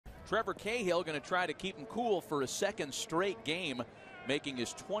Trevor Cahill going to try to keep him cool for a second straight game, making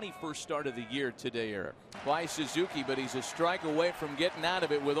his 21st start of the year today, Eric. By Suzuki, but he's a strike away from getting out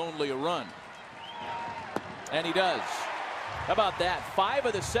of it with only a run. And he does. How about that? 5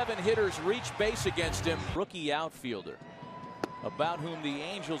 of the 7 hitters reach base against him. Rookie outfielder, about whom the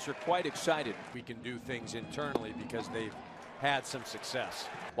Angels are quite excited. We can do things internally because they've had some success.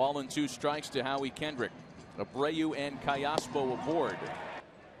 Ball and 2 strikes to Howie Kendrick. Abreu and Callaspo aboard.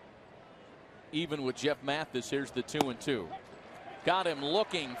 Even with Jeff Mathis, here's the 2-2. Got him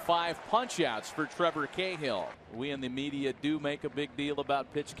looking. 5 punch-outs for Trevor Cahill. We in the media do make a big deal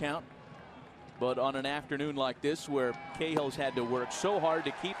about pitch count, but on an afternoon like this where Cahill's had to work so hard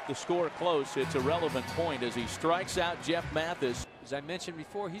to keep the score close, it's a relevant point as he strikes out Jeff Mathis. As I mentioned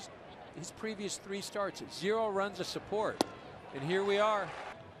before, his previous 3 starts, 0 runs of support, and here we are.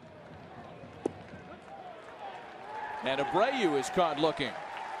 And Abreu is caught looking.